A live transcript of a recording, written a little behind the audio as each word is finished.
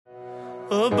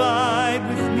Abide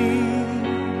with me,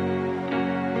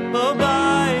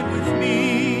 abide with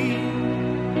me,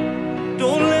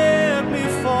 don't let me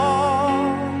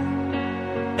fall,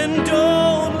 and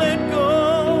don't let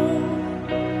go,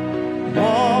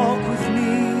 walk with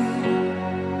me,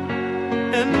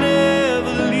 and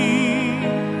never leave,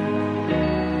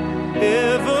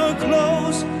 ever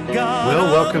close, God.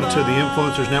 Well, welcome to the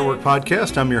Influencers Network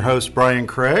podcast. I'm your host, Brian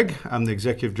Craig. I'm the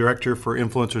Executive Director for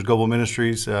Influencers Global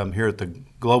Ministries here at the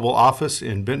Global Office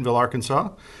in Bentonville, Arkansas.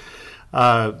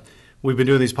 We've been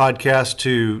doing these podcasts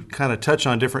to kind of touch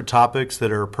on different topics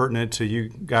that are pertinent to you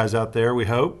guys out there, we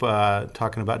hope,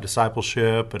 talking about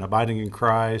discipleship and abiding in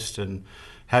Christ and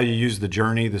how you use the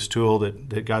journey, this tool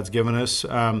that God's given us.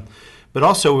 But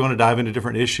also we want to dive into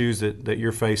different issues that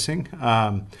you're facing.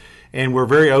 And we're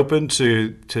very open to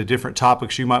different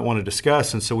topics you might want to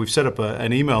discuss. And so we've set up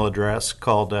an email address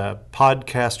called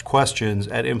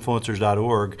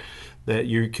podcastquestions@influencers.org that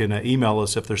you can email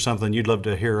us if there's something you'd love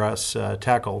to hear us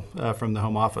tackle from the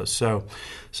home office. So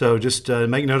just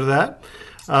make note of that.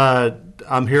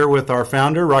 I'm here with our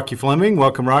founder, Rocky Fleming.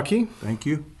 Welcome, Rocky. Thank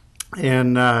you.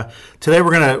 And today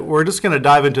we're just gonna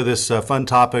dive into this fun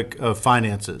topic of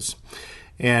finances.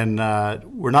 And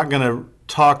we're not going to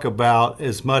talk about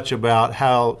as much about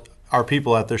how our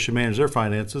people out there should manage their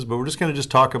finances, but we're just going to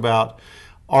talk about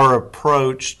our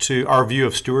approach to our view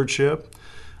of stewardship,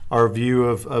 our view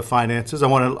of finances.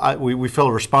 We feel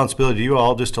a responsibility to you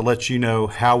all just to let you know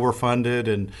how we're funded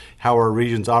and how our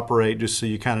regions operate, just so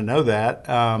you kind of know that,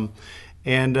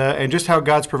 and just how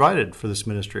God's provided for this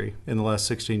ministry in the last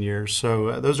 16 years.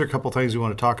 So those are a couple things we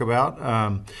want to talk about.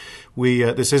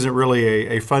 This isn't really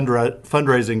a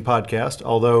fundraising podcast,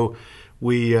 although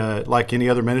we, like any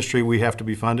other ministry, we have to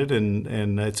be funded,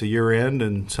 and it's a year end,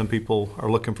 and some people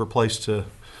are looking for a place to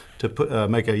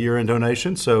make a year end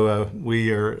donation. So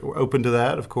we are open to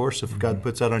that, of course, if God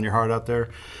puts that on your heart out there.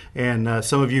 And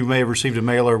some of you may have received a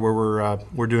mailer where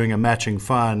we're doing a matching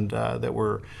fund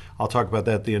I'll talk about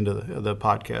that at the end of the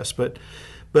podcast.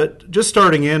 But just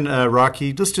starting in,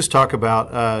 Rocky, let's just talk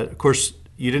about, of course,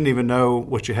 you didn't even know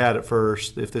what you had at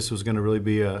first, if this was going to really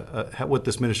be what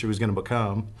this ministry was going to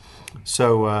become.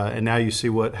 So, and now you see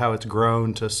how it's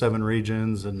grown to 7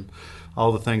 regions and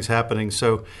all the things happening.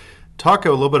 So talk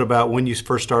a little bit about when you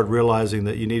first started realizing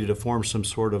that you needed to form some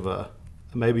sort of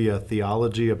maybe a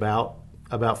theology about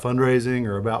fundraising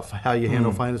or about how you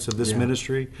handle finance of this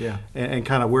ministry, and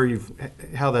kind of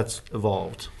how that's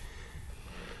evolved.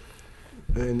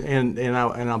 And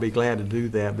I'll be glad to do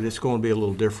that, but it's going to be a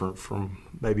little different from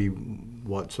maybe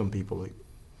what some people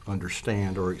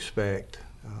understand or expect.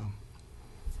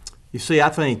 You see, I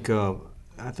think the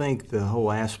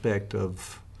whole aspect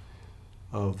of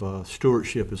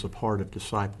stewardship is a part of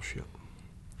discipleship.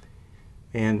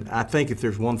 And I think if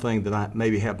there's one thing that I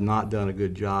maybe have not done a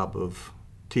good job of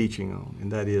teaching on,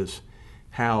 and that is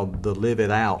how the live it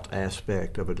out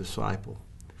aspect of a disciple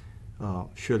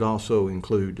should also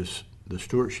include the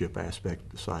stewardship aspect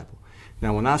of disciple.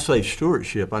 Now, when I say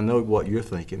stewardship, I know what you're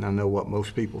thinking. I know what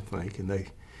most people think, and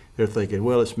they're thinking,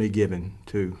 well, it's me giving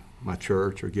to my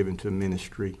church or giving to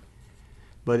ministry.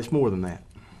 But it's more than that.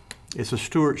 It's a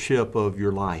stewardship of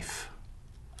your life.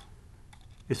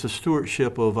 It's a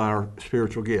stewardship of our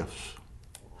spiritual gifts.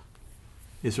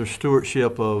 It's a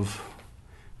stewardship of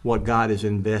what God has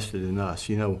invested in us.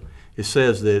 You know, it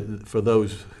says that for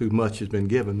those who much has been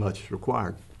given, much is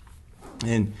required.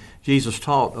 And Jesus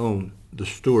taught on the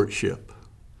stewardship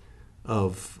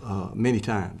of many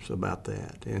times about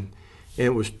that. And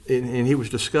he was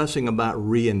discussing about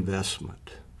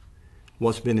reinvestment.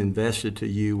 What's been invested to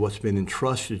you, what's been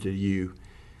entrusted to you,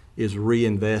 is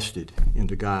reinvested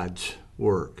into God's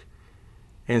work.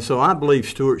 And so I believe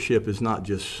stewardship is not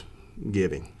just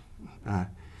giving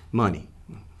money.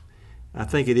 I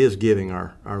think it is giving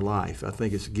our life. I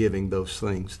think it's giving those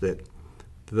things that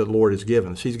the Lord has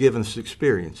given us. He's given us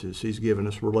experiences. He's given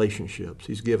us relationships.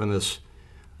 He's given us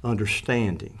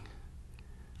understanding.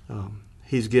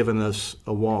 He's given us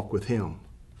a walk with Him.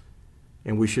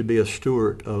 And we should be a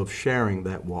steward of sharing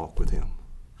that walk with Him.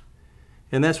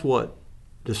 And that's what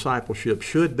discipleship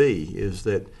should be, is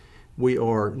that we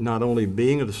are not only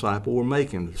being a disciple, we're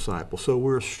making a disciple. So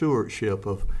we're a stewardship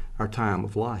of our time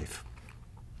of life.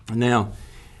 Now,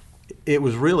 it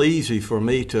was real easy for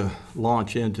me to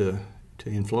launch into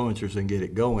influencers and get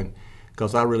it going,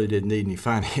 because I really didn't need any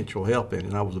financial help in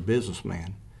it. I was a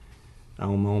businessman. I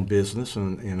owned my own business,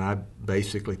 and I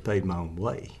basically paid my own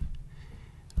way.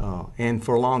 And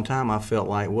for a long time, I felt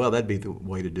like, well, that'd be the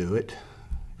way to do it.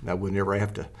 I would never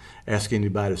have to ask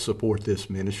anybody to support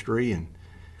this ministry and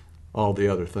all the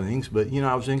other things. But,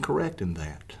 I was incorrect in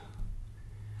that.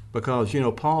 Because,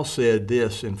 Paul said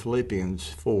this in Philippians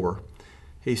 4.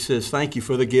 He says, thank you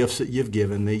for the gifts that you've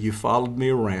given me. You followed me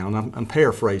around. I'm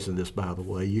paraphrasing this, by the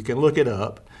way. You can look it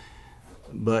up.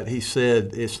 But he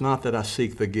said, it's not that I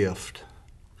seek the gift,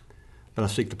 but I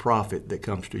seek the profit that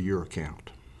comes to your account.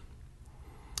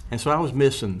 And so I was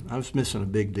missing a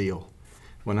big deal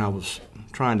when I was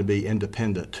trying to be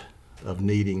independent of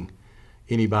needing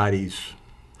anybody's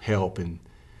help in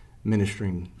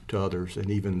ministering to others and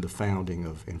even the founding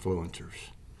of Influencers.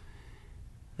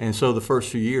 And so the first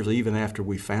few years, even after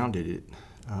we founded it,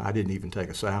 I didn't even take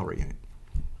a salary in it.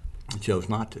 I chose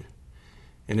not to.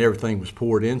 And everything was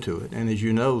poured into it. And as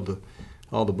you know,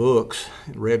 all the books,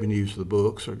 revenues of the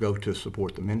books go to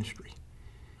support the ministry.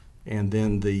 And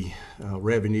then the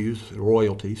revenues,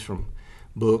 royalties from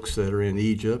books that are in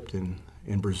Egypt and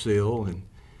in Brazil and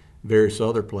various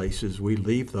other places, we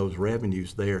leave those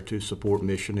revenues there to support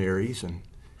missionaries and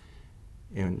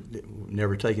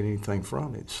never taking anything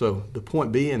from it. So the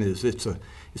point being is it's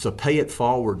a pay it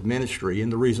forward ministry,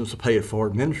 and the reason it's a pay it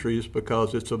forward ministry is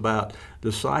because it's about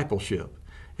discipleship,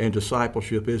 and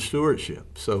discipleship is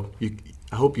stewardship. So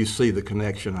I hope you see the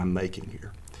connection I'm making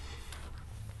here.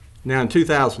 Now in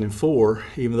 2004,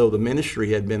 even though the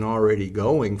ministry had been already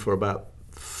going for about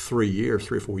 3 or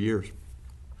 4 years,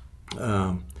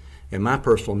 and my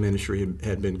personal ministry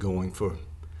had been going for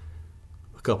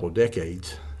a couple of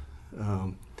decades,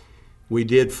 we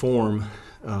did form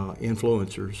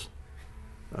Influencers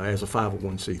as a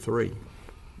 501c3.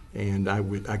 And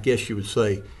I guess you would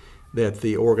say that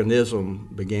the organism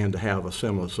began to have a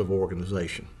semblance of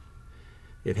organization.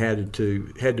 It had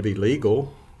to be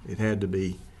legal. It had to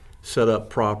be set up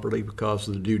properly because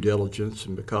of the due diligence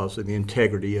and because of the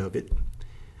integrity of it,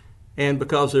 and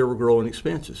because there were growing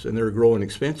expenses. And there were growing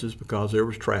expenses because there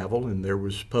was travel and there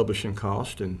was publishing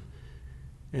cost, and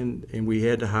we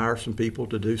had to hire some people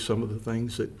to do some of the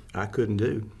things that I couldn't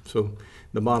do. So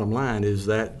the bottom line is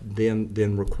that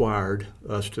then required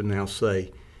us to now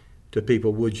say to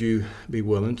people, would you be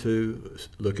willing to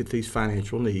look at these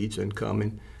financial needs and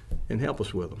come and help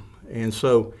us with them? And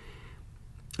so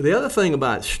the other thing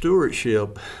about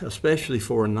stewardship, especially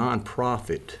for a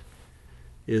nonprofit,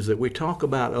 is that we talk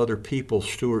about other people's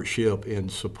stewardship in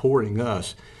supporting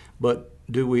us, but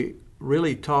do we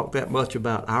really talk that much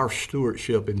about our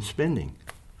stewardship in spending?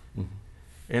 Mm-hmm.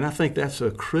 And I think that's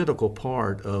a critical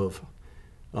part of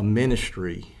a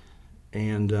ministry,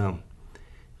 and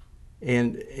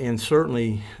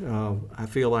certainly I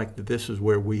feel like that this is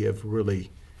where we have really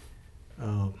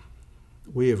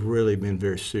been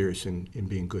very serious in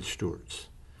being good stewards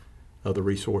of the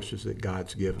resources that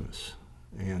God's given us.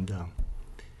 And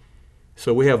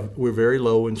so we're very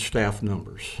low in staff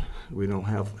numbers. We don't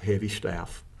have heavy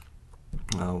staff.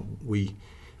 We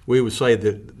would say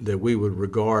that we would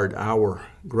regard our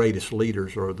greatest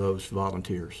leaders are those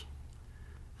volunteers,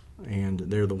 and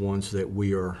they're the ones that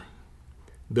we are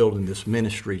building this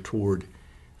ministry toward,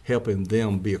 helping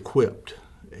them be equipped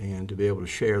and to be able to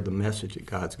share the message that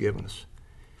God's given us.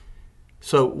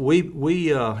 So we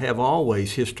have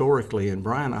always historically, and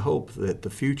Brian, I hope that the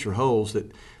future holds,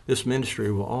 that this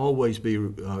ministry will always be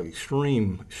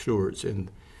extreme stewards in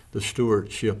the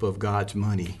stewardship of God's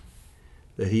money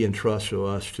that He entrusts to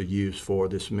us to use for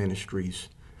this ministry's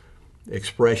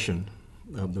expression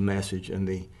of the message and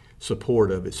the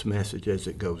support of its message as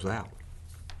it goes out.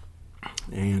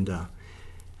 And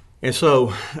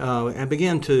so I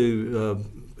began to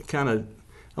kind of,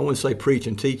 I wouldn't say preach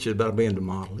and teach it, but I began to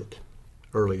model it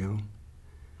early on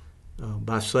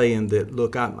by saying that,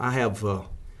 look, I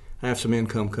have some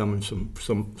income coming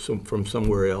from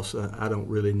somewhere else. I don't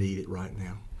really need it right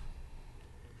now.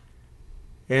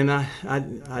 And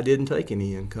I didn't take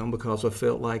any income because I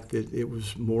felt like that it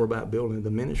was more about building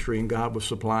the ministry, and God was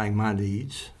supplying my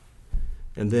needs.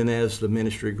 And then as the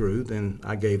ministry grew, then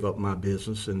I gave up my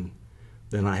business, and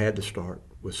then I had to start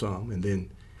with some. And then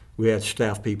we had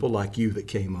staff people like you that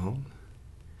came on,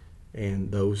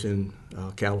 and those in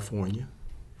California.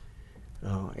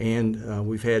 And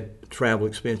we've had travel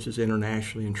expenses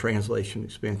internationally and translation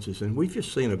expenses. And we've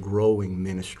just seen a growing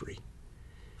ministry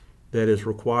that has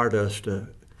required us to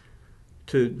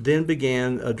then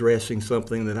begin addressing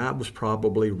something that I was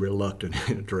probably reluctant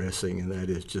in addressing, and that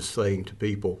is just saying to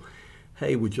people,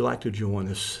 hey, would you like to join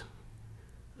us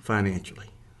financially?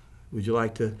 Would you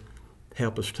like to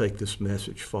help us take this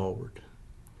message forward?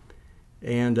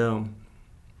 And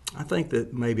I think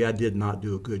that maybe I did not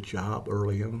do a good job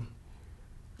early on.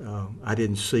 I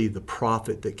didn't see the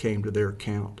profit that came to their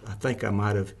account. I think I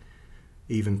might have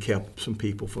even kept some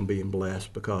people from being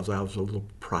blessed because I was a little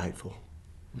prideful.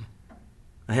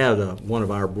 I had one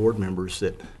of our board members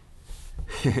that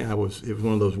it was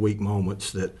one of those weak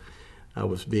moments that I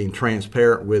was being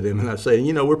transparent with him, and I said,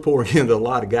 we're pouring into a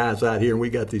lot of guys out here, and we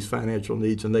got these financial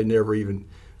needs, and they never even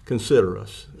consider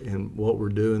us and what we're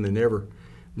doing. They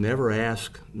never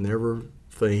ask, never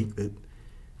think that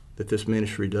this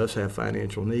ministry does have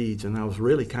financial needs. And I was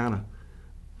really kind of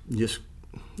just,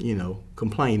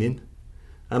 complaining.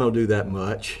 I don't do that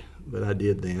much, but I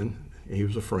did then. He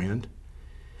was a friend,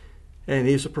 and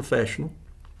he's a professional.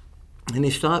 And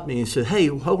he stopped me and said, "Hey,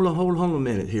 hold on a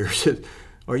minute here." He said,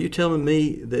 "Are you telling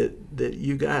me that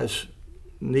you guys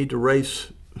need to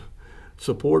raise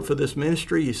support for this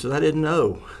ministry?" He said, "I didn't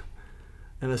know."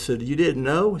 And I said, "You didn't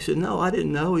know?" He said, "No, I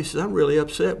didn't know." He said, "I'm really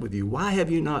upset with you. Why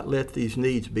have you not let these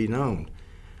needs be known?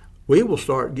 We will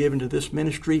start giving to this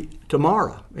ministry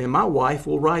tomorrow, and my wife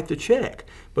will write the check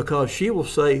because she will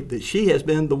say that she has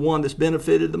been the one that's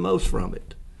benefited the most from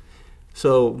it."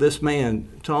 So this man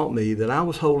taught me that I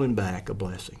was holding back a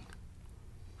blessing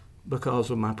because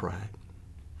of my pride.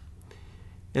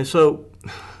 And so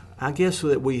I guess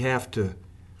that we have to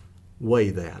weigh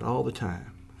that all the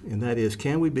time. And that is,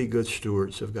 can we be good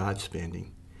stewards of God's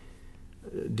spending?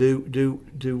 Do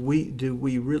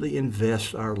we really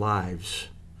invest our lives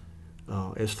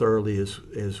as thoroughly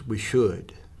as we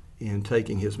should in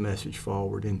taking His message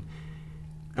forward? And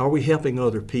are we helping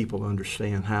other people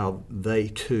understand how they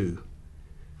too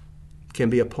can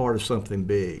be a part of something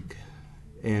big?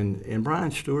 And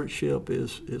Brian's stewardship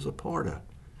is a part of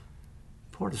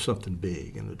something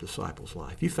big in a disciple's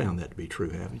life. You found that to be true,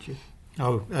 haven't you?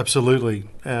 Oh, absolutely.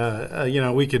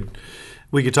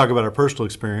 We could talk about our personal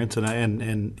experience,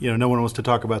 and no one wants to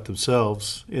talk about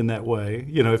themselves in that way.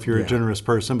 If you're a generous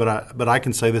person, but I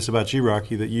can say this about you,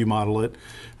 Rocky, that you model it,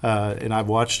 and I've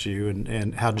watched you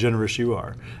and how generous you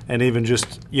are, and even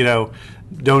just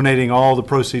donating all the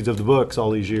proceeds of the books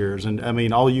all these years, and I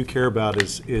mean all you care about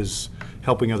is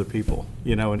helping other people,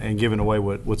 and giving away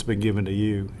what's been given to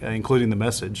you, including the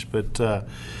message, but.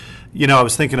 I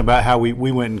was thinking about how we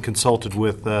went and consulted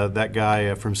with that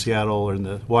guy from Seattle or in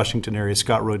the Washington area,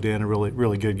 Scott Rodin, a really,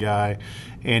 really good guy.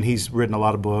 And he's written a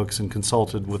lot of books and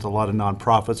consulted with a lot of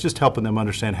nonprofits, just helping them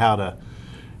understand how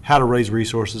to raise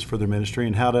resources for their ministry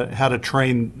and how to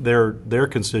train their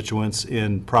constituents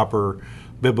in proper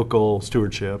biblical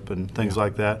stewardship and things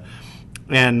like that.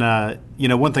 And,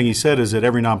 one thing he said is that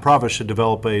every nonprofit should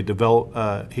develop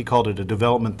he called it a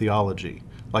development theology.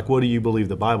 Like, what do you believe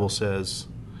the Bible says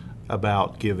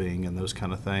about giving and those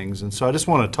kind of things? And so I just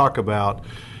want to talk about,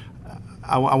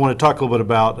 I want to talk a little bit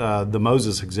about the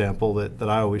Moses example that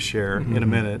I always share in a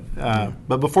minute.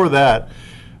 But before that,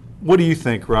 what do you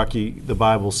think, Rocky, the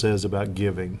Bible says about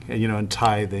giving, and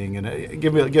tithing? And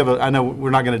I know we're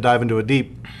not going to dive into a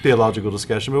deep theological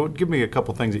discussion, but give me a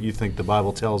couple things that you think the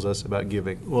Bible tells us about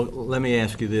giving. Well, let me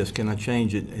ask you this. Can I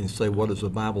change it and say, what does the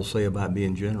Bible say about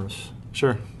being generous?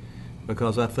 Sure.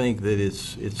 Because I think that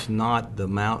it's not the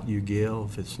amount you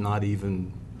give, it's not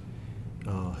even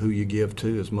who you give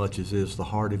to as much as is the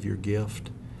heart of your gift.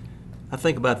 I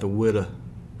think about the widow,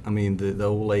 the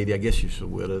old lady, I guess she's a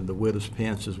widow, the widow's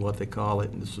pence is what they call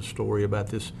it, and it's a story about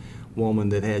this woman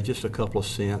that had just a couple of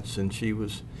cents, and she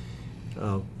was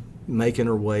making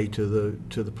her way to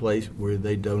the place where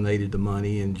they donated the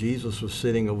money, and Jesus was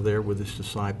sitting over there with his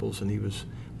disciples, and he was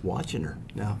watching her.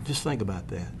 Now, just think about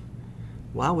that.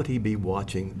 Why would he be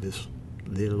watching this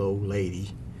little old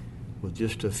lady with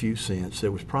just a few cents that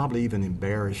was probably even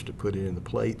embarrassed to put it in the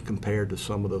plate compared to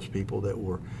some of those people that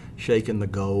were shaking the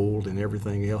gold and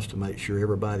everything else to make sure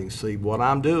everybody can see what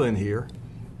I'm doing here?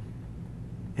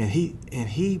 And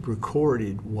he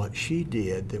recorded what she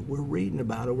did that we're reading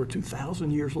about over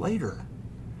 2,000 years later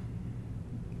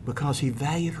because he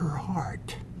valued her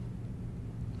heart.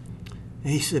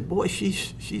 And he said, boy,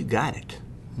 she's got it.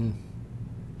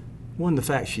 Wasn't the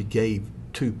fact she gave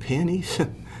 2 pennies.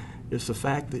 It's the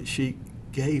fact that she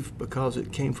gave because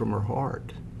it came from her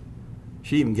heart.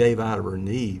 She even gave out of her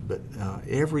need, but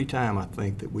every time I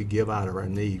think that we give out of our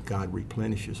need, God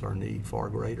replenishes our need far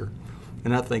greater.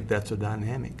 And I think that's a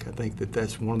dynamic. I think that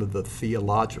that's one of the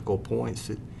theological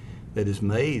points that is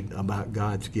made about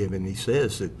God's giving. He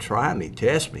says that, try me,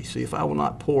 test me, see if I will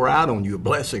not pour out on you a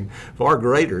blessing far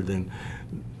greater than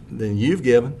you've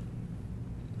given.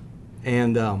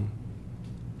 And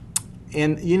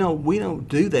we don't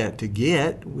do that to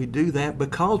get. We do that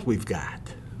because we've got.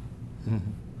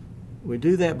 We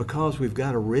do that because we've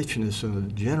got a richness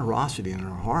and a generosity in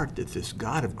our heart that this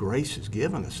God of grace has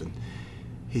given us. And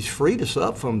He's freed us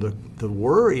up from the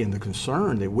worry and the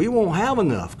concern that we won't have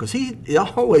enough, because He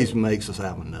always makes us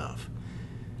have enough.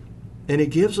 And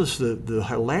it gives us the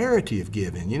hilarity of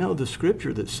giving. The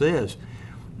scripture that says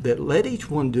that let each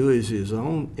one do as his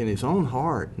own in his own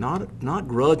heart, not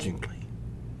grudgingly,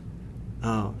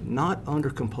 not under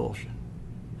compulsion.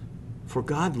 For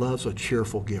God loves a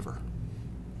cheerful giver.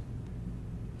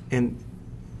 And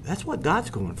that's what God's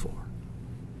going for.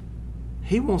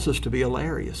 He wants us to be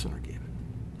hilarious in our giving.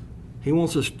 He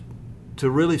wants us to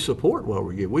really support what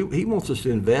we give. He wants us to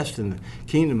invest in the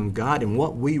kingdom of God and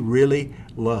what we really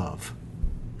love,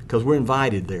 because we're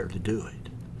invited there to do it.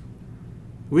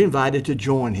 We're invited to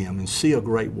join Him and see a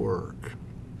great work.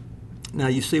 Now,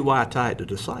 you see why I tie it to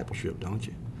discipleship, don't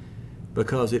you?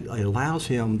 Because it allows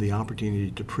Him the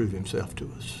opportunity to prove Himself to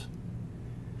us.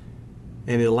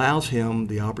 And it allows Him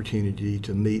the opportunity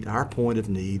to meet our point of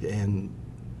need, and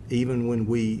even when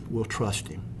we will trust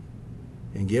Him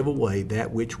and give away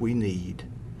that which we need,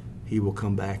 He will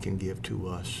come back and give to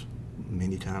us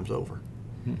many times over.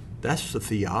 That's the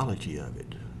theology of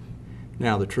it.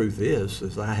 Now, the truth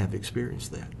is I have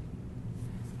experienced that.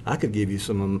 I could give you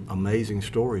some amazing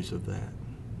stories of that.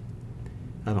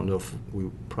 I don't know if we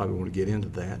probably want to get into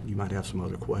that. You might have some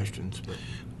other questions. But.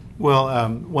 Well,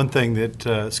 one thing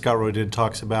that Scott Rodin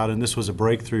talks about, and this was a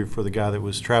breakthrough for the guy that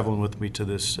was traveling with me to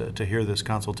this to hear this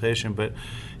consultation, but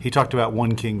he talked about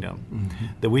one kingdom.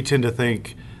 That we tend to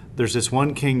think there's this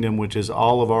one kingdom, which is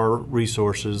all of our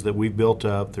resources that we've built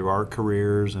up through our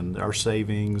careers and our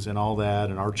savings and all that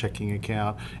and our checking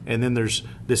account. And then there's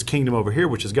this kingdom over here,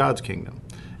 which is God's kingdom.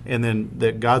 And then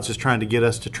that God's just trying to get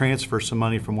us to transfer some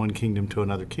money from one kingdom to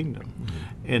another kingdom.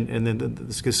 And then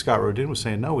Scott Rodin was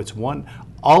saying, no, it's one,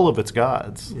 all of it's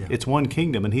God's. Yeah. It's one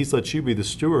kingdom, and He's let you be the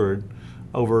steward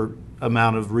over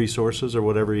amount of resources or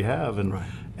whatever you have, and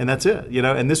and that's it.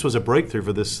 And this was a breakthrough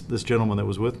for this gentleman that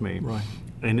was with me. Right.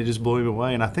 And it just blew him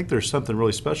away. And I think there's something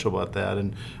really special about that.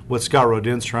 And what Scott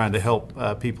Rodin's trying to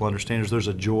help people understand is there's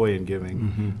a joy in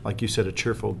giving, like you said, a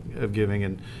cheerful of giving.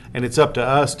 And it's up to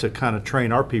us to kind of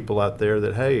train our people out there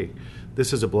that, hey,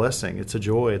 this is a blessing. It's a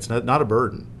joy. It's not a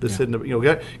burden. This isn't,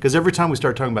 because every time we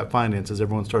start talking about finances,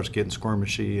 everyone starts getting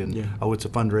squirmishy and, it's a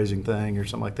fundraising thing or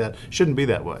something like that. It shouldn't be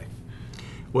that way.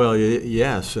 Well,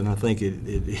 yes, and I think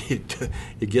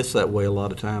it gets that way a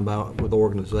lot of time with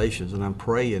organizations, and I'm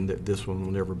praying that this one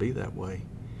will never be that way.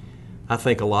 I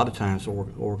think a lot of times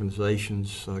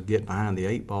organizations get behind the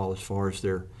eight ball as far as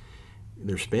their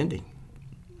spending,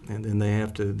 and then they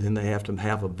have to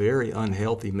have a very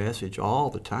unhealthy message all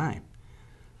the time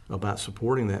about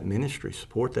supporting that ministry.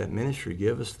 Support that ministry.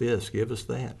 Give us this. Give us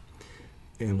that.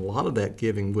 And a lot of that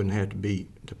giving wouldn't have to be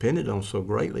depended on so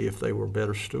greatly if they were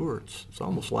better stewards. It's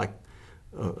almost like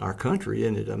our country,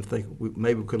 isn't it? I'm thinking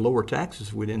maybe we could lower taxes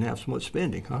if we didn't have so much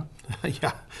spending, huh?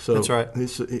 Yeah, so that's right.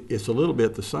 It's a little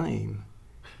bit the same.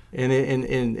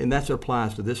 And that's what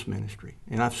applies to this ministry.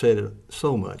 And I've said it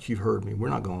so much. You've heard me. We're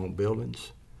not going to own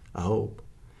buildings, I hope.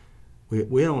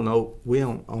 We don't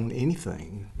own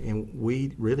anything, and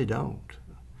we really don't.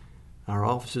 Our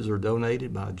offices are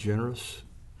donated by a generous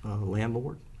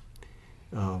landlord.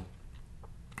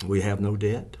 We have no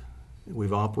debt.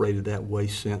 We've operated that way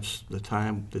since the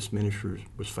time this ministry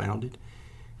was founded.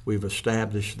 We've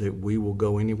established that we will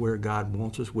go anywhere God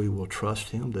wants us. We will trust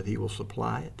Him that He will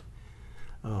supply it.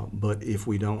 But if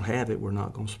we don't have it, we're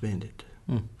not going to spend it.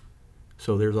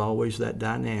 So there's always that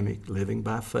dynamic, living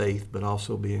by faith, but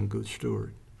also being a good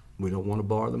steward. We don't want to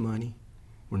borrow the money.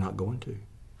 We're not going to.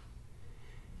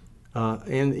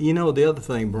 And the other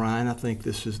thing, Brian, I think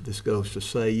this goes to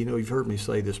say, you've heard me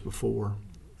say this before,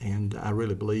 and I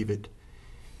really believe it,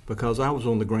 because I was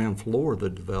on the ground floor of the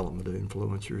development of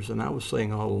influencers, and I was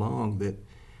saying all along that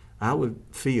I would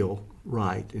feel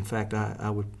right. In fact, I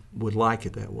would like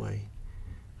it that way,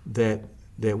 that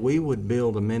we would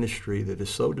build a ministry that is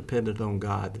so dependent on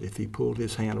God that if He pulled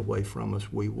His hand away from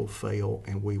us, we will fail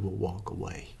and we will walk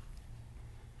away.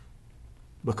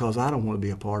 Because I don't want to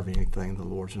be a part of anything the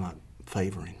Lord's not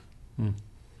favoring. And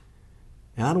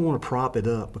I don't want to prop it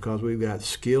up because we've got a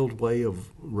skilled way of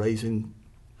raising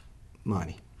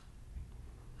money.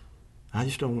 I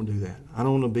just don't want to do that. I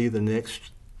don't want to be the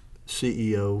next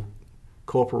CEO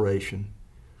corporation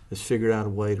that's figured out a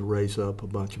way to raise up a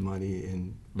bunch of money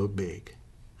and look big.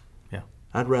 Yeah.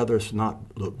 I'd rather us not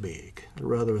look big. I'd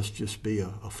rather us just be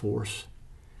a force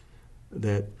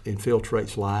that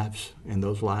infiltrates lives, and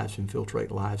those lives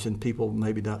infiltrate lives, and people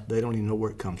maybe they don't even know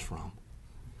where it comes from.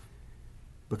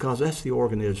 Because that's the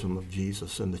organism of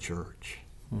Jesus and the church.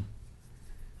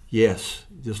 Yes,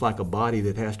 just like a body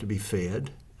that has to be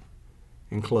fed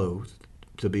and clothed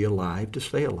to be alive, to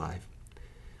stay alive.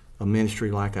 A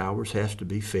ministry like ours has to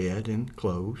be fed and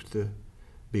clothed to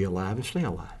be alive and stay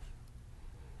alive.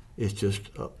 It's just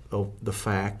the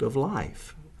fact of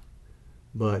life.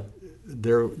 But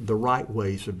they're the right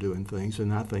ways of doing things,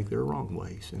 and I think they're wrong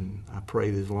ways. And I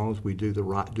pray that as long as we do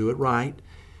it right,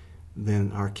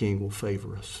 then our King will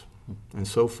favor us. And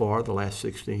so far, the last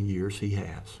 16 years, he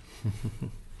has.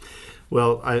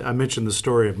 Well, I mentioned the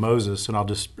story of Moses, and I'll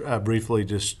just briefly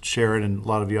just share it, and a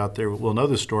lot of you out there will know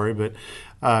the story, but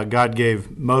God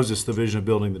gave Moses the vision of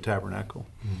building the tabernacle,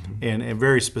 and a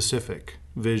very specific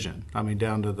vision. I mean,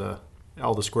 down to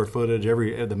all the square footage,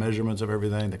 the measurements of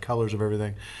everything, the colors of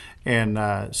everything.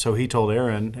 And so he told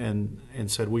Aaron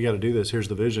and said, we got to do this. Here's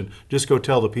the vision. Just go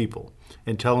tell the people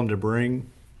and tell them to bring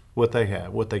what they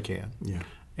have, what they can. Yeah.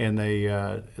 And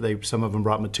they some of them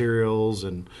brought materials,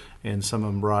 and some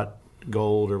of them brought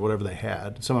gold or whatever they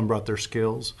had. Some of them brought their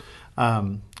skills.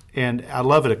 And I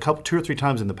love it. 2 or 3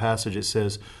 times in the passage it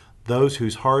says, those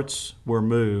whose hearts were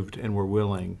moved and were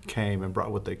willing came and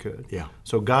brought what they could. Yeah.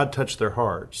 So God touched their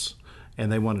hearts,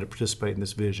 and they wanted to participate in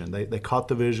this vision. They caught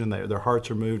the vision. Their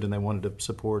hearts are moved, and they wanted to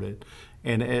support it.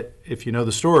 And if you know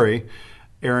the story,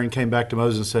 Aaron came back to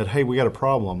Moses and said, hey, we got a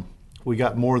problem. We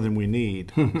got more than we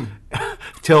need.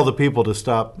 Tell the people to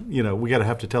stop. We got to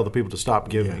have to tell the people to stop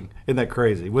giving. Yeah. Isn't that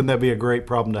crazy? Wouldn't that be a great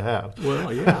problem to have?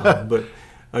 Well, yeah. But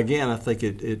again, I think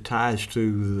it ties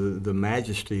to the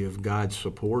majesty of God's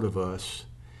support of us.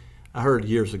 I heard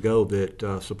years ago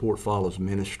that support follows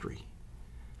ministry.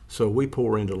 So we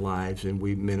pour into lives and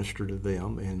we minister to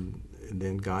them, and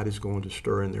then God is going to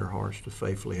stir in their hearts to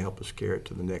faithfully help us carry it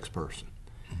to the next person.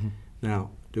 Mm-hmm. Now,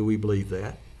 do we believe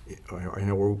that? Or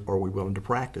are we willing to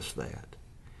practice that?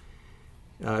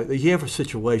 You have a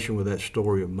situation with that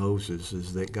story of Moses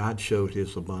is that God showed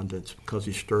his abundance because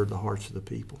he stirred the hearts of the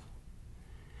people.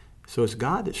 So it's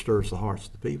God that stirs the hearts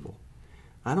of the people.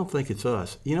 I don't think it's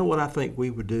us. You know what I think we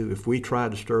would do if we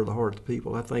tried to stir the hearts of the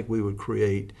people? I think we would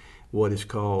create what is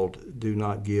called do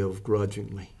not give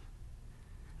grudgingly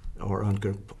or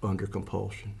under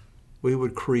compulsion. We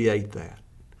would create that.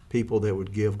 People that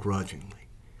would give grudgingly.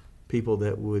 People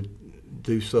that would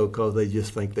do so because they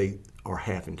just think they are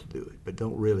having to do it, but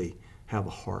don't really have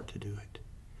a heart to do it.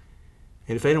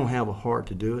 And if they don't have a heart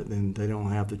to do it, then they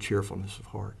don't have the cheerfulness of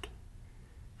heart,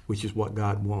 which is what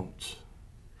God wants.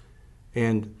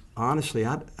 And honestly,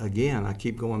 I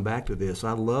keep going back to this.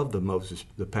 I love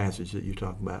the passage that you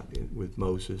talk about with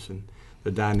Moses and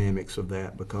the dynamics of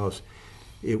that, because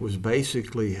it was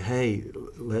basically, hey,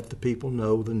 let the people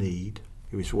know the need.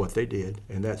 It was what they did,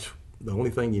 and that's the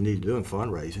only thing you need to do in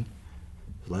fundraising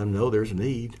is let them know there's a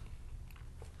need.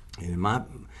 And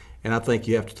I think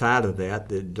you have to tie to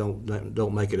that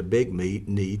don't make it a big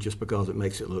need just because it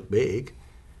makes it look big.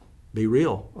 Be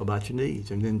real about your needs,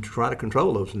 and then try to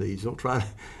control those needs. Don't try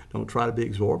to be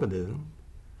exorbitant in them,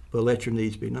 but let your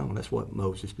needs be known. That's what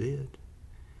Moses did.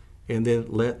 And then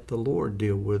let the Lord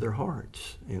deal with their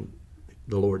hearts, and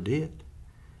the Lord did.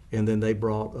 And then they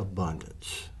brought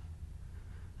abundance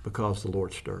because the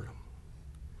Lord stirred them.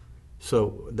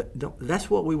 So that's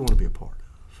what we want to be a part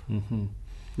of. Mm-hmm.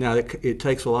 Now, it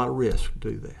takes a lot of risk to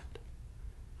do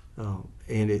that.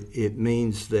 And it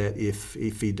means that if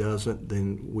he doesn't,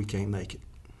 then we can't make it.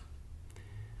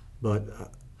 But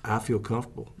I feel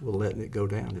comfortable with letting it go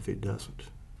down if it doesn't.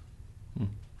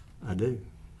 I do.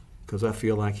 Because I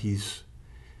feel like he's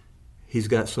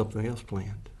got something else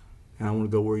planned. And I want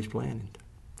to go where he's planning.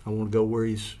 I want to go where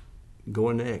he's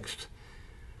going next.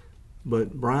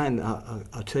 But Brian,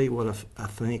 I'll tell you what I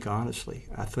think, honestly.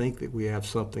 I think that we have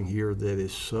something here that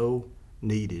is so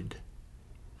needed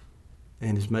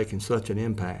and is making such an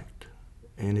impact,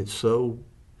 and it's so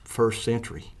first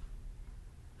century,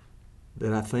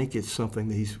 that I think it's something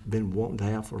that he's been wanting to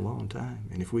have for a long time.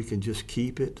 And if we can just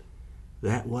keep it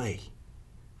that way,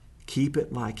 keep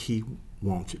it like he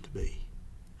wants it to be,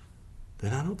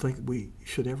 then I don't think we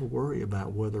should ever worry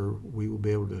about whether we will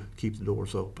be able to keep the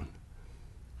doors open.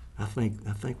 I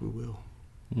think we will.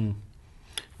 Mm.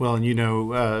 Well, and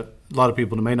a lot of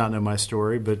people may not know my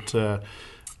story, but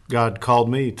God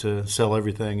called me to sell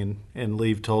everything and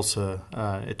leave Tulsa.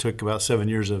 It took about 7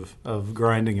 years of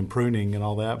grinding and pruning and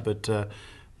all that, but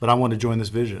I wanted to join this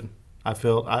vision. I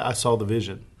saw the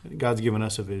vision. God's given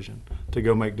us a vision to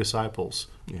go make disciples.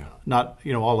 Yeah. Not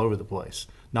all over the place,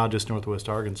 not just Northwest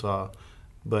Arkansas,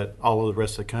 but all over the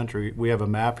rest of the country. We have a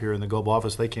map here in the global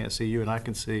office. They can't see you, and I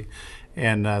can see.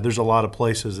 And there's a lot of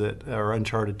places that are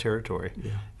uncharted territory.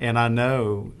 Yeah. And I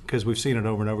know, because we've seen it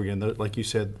over and over again, that, like you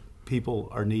said, people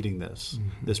are needing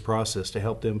this process to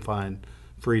help them find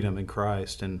freedom in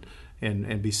Christ and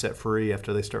be set free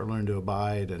after they start learning to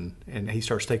abide, and he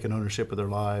starts taking ownership of their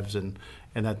lives, and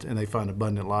they find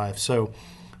abundant life. So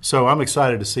I'm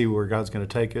excited to see where God's going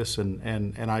to take us,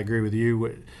 and I agree with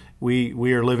you.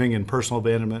 We are living in personal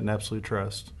abandonment and absolute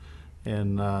trust.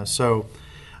 And so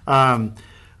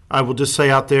I will just say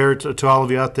out there to all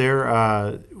of you out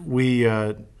there, we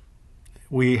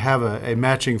have a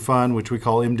matching fund which we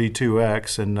call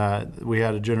MD2X, and we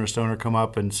had a generous donor come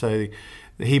up and say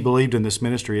that he believed in this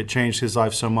ministry. It changed his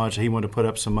life so much he wanted to put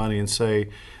up some money and say,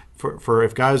 for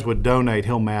if guys would donate,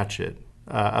 he'll match it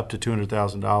up to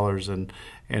 $200,000,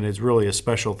 and it's really a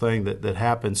special thing that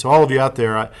happens. So all of you out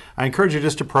there, I encourage you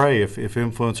just to pray if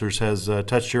Influencers has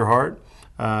touched your heart.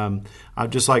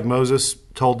 Just like Moses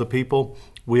told the people,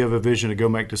 we have a vision to go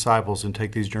make disciples and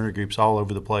take these journey groups all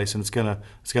over the place, and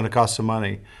it's gonna cost some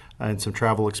money and some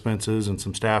travel expenses and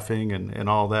some staffing and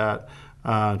all that,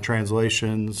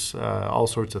 translations, all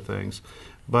sorts of things.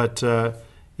 But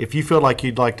if you feel like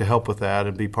you'd like to help with that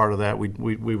and be part of that,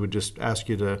 we would just ask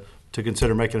you to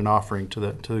consider making an offering to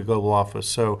the global office.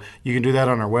 So you can do that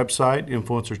on our website,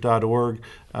 influencers.org.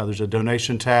 There's a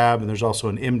donation tab, and there's also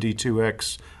an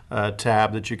MD2X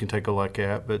tab that you can take a look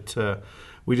at. But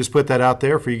we just put that out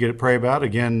there for you to pray about.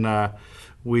 Again,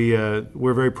 we're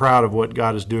very proud of what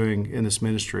God is doing in this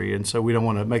ministry, and so we don't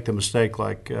want to make the mistake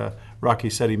like Rocky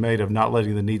said he made of not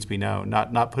letting the needs be known,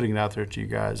 not putting it out there to you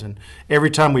guys. And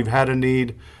every time we've had a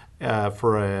need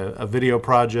for a video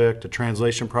project, a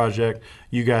translation project,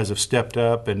 you guys have stepped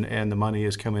up, and the money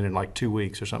has come in like 2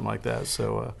 weeks or something like that.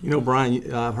 So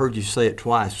Brian, I've heard you say it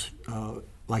twice,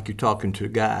 like you're talking to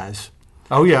guys.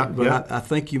 Oh, yeah. But yeah. I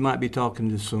think you might be talking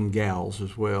to some gals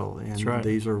as well. And That's right.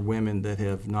 These are women that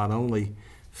have not only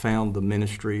found the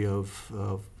ministry of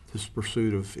this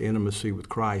pursuit of intimacy with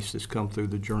Christ that's come through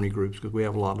the journey groups, because we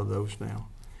have a lot of those now.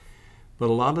 But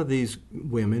a lot of these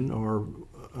women are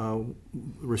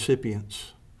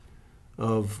recipients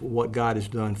of what God has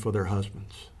done for their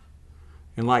husbands.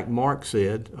 And like Mark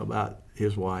said about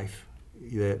his wife,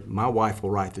 that my wife will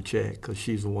write the check because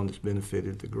she's the one that's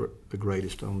benefited the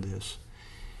greatest on this.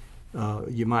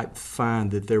 You might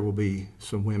find that there will be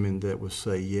some women that will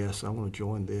say, yes, I want to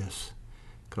join this,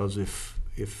 because if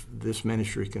this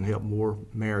ministry can help more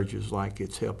marriages like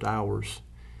it's helped ours,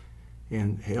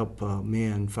 and help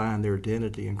men find their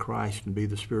identity in Christ and be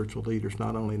the spiritual leaders,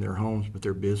 not only in their homes, but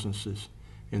their businesses,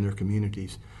 in their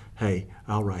communities, hey,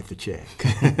 I'll write the check.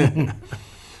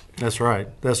 That's right.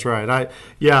 That's right.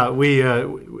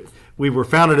 We were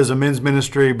founded as a men's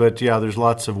ministry, but there's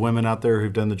lots of women out there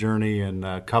who've done the journey,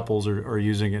 and couples are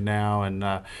using it now. And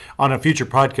on a future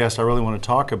podcast, I really want to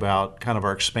talk about kind of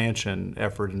our expansion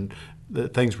effort and the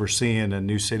things we're seeing in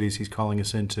new cities he's calling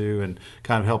us into, and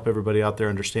kind of help everybody out there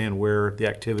understand where the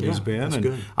activity has been. That's and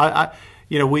good. I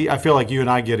feel like you and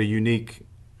I get a unique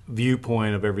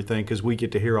viewpoint of everything because we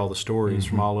get to hear all the stories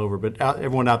from all over, but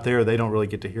everyone out there, they don't really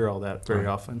get to hear all that very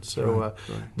often. So I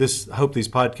hope these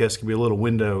podcasts can be a little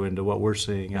window into what we're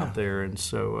seeing out there, and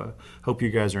so hope you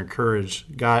guys are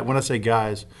encouraged. When I say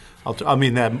guys, I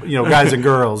mean that guys and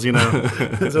girls. It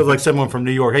sounds like someone from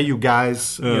New York. Hey, you guys.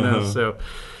 So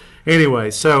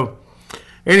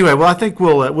Anyway, well, I think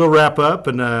we'll wrap up,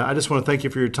 and I just want to thank you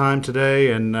for your time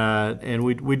today, and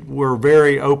we're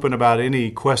very open about any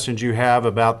questions you have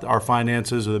about our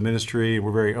finances or the ministry.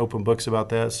 We're very open books about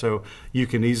that, so you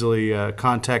can easily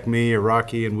contact me or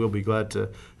Rocky, and we'll be glad to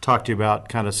talk to you about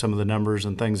kind of some of the numbers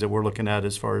and things that we're looking at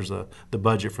as far as the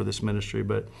budget for this ministry.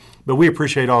 But we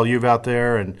appreciate all you out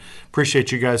there, and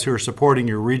appreciate you guys who are supporting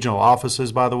your regional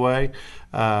offices, by the way.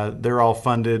 They're all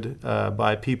funded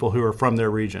by people who are from their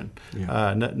region.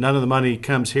 None of the money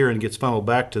comes here and gets funneled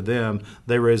back to them.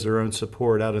 They raise their own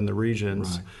support out in the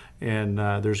regions. Right. And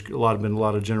there's been a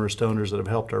lot of generous donors that have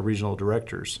helped our regional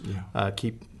directors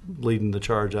keep leading the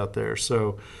charge out there.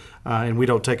 So, and we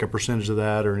don't take a percentage of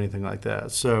that or anything like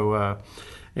that. So,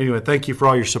 anyway, thank you for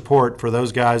all your support for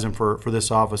those guys and for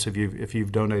this office if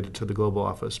you've donated to the global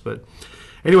office. But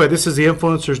anyway, this is the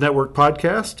Influencers Network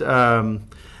podcast.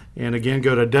 And again,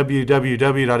 go to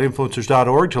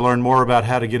www.influencers.org to learn more about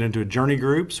how to get into journey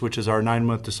groups, which is our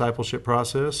 9-month discipleship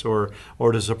process, or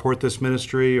to support this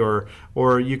ministry, or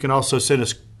you can also send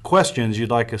us questions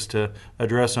you'd like us to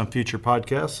address on future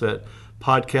podcasts at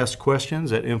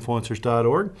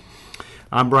podcastquestions@influencers.org.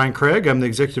 I'm Brian Craig. I'm the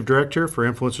Executive Director for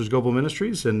Influencers Global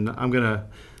Ministries, and I'm going to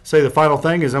say the final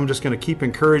thing is I'm just going to keep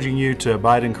encouraging you to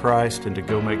abide in Christ and to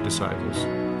go make disciples.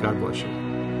 God bless you.